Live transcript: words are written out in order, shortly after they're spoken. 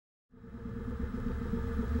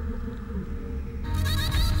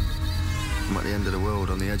I'm at the end of the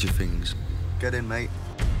world, on the edge of things. Get in, mate.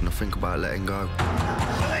 And I think about letting go.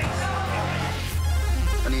 I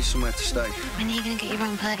need somewhere to stay. When are you going to get your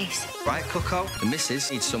own place? Right, Coco? The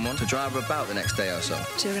missus needs someone to drive her about the next day or so.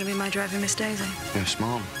 So you're going to be my driver, Miss Daisy? Yes,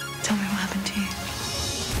 Mum. Tell me what happened to you.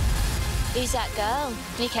 Who's that girl?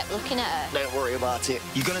 You kept looking at her. Don't worry about it.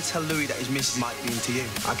 You're going to tell Louis that his missus might be into you.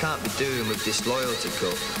 I can't be doing with disloyalty,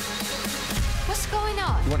 Cook. What's going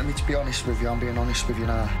on? You wanted me to be honest with you, I'm being honest with you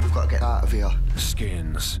now. We've got to get out of here.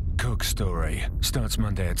 Skins, Cook Story, starts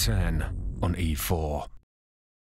Monday at 10 on E4.